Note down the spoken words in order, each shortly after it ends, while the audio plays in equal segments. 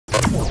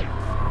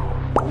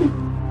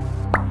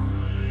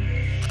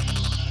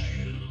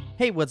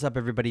Hey, what's up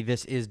everybody?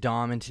 This is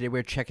Dom, and today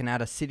we're checking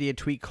out a Cydia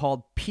tweak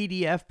called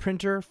PDF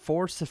Printer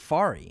for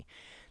Safari.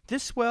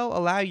 This will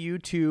allow you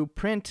to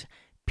print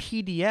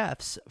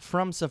PDFs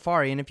from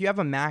Safari, and if you have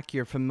a Mac,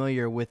 you're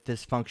familiar with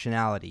this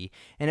functionality.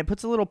 And it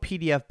puts a little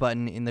PDF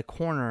button in the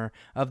corner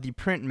of the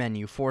print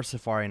menu for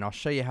Safari, and I'll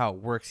show you how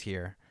it works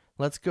here.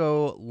 Let's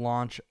go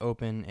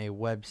open a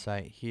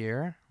website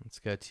here. Let's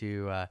go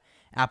to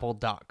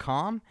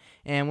apple.com,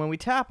 and when we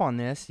tap on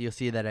this, you'll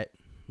see that it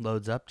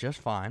loads up just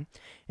fine.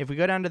 If we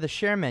go down to the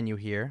share menu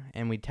here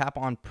and we tap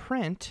on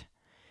print,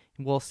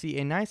 we'll see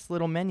a nice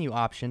little menu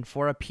option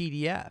for a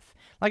PDF.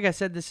 Like I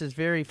said, this is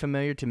very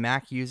familiar to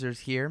Mac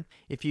users here.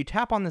 If you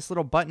tap on this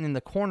little button in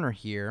the corner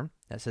here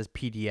that says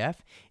PDF,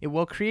 it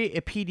will create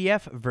a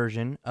PDF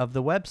version of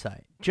the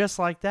website, just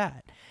like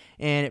that.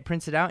 And it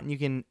prints it out, and you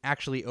can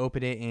actually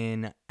open it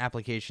in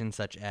applications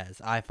such as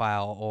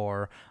iFile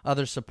or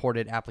other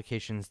supported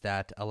applications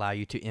that allow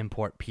you to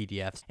import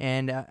PDFs.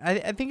 And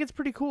I think it's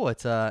pretty cool.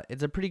 It's a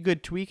pretty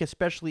good tweak,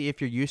 especially if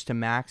you're used to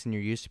Macs and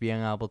you're used to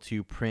being able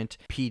to print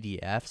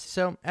PDFs.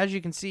 So as you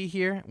can see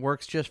here, it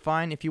works just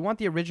fine. If you want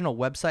the original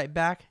website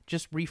back,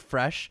 just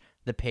refresh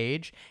the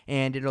page,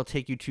 and it'll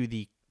take you to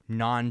the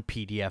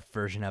non-PDF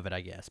version of it,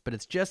 I guess. But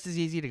it's just as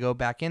easy to go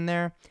back in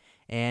there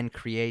and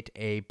create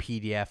a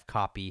PDF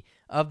copy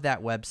of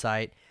that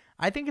website.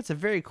 I think it's a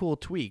very cool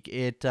tweak.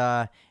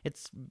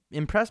 It's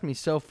impressed me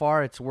so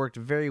far. It's worked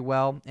very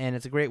well, and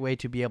it's a great way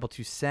to be able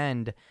to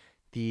send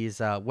these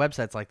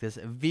websites like this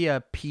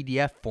via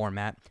PDF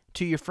format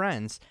to your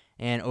friends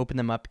and open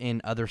them up in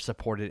other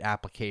supported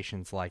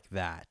applications like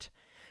that.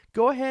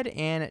 Go ahead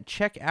and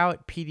check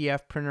out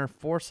PDF Printer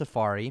for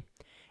Safari.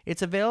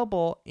 It's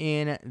available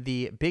in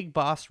the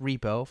BigBoss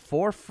repo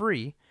for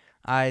free.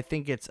 I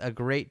think it's a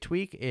great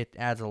tweak. It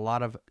adds a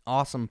lot of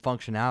awesome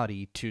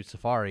functionality to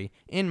Safari,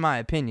 in my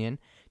opinion.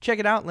 Check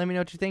it out. Let me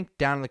know what you think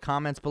down in the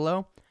comments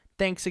below.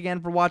 Thanks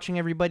again for watching,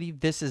 everybody.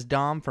 This is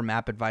Dom from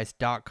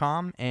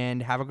appadvice.com,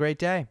 and have a great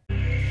day.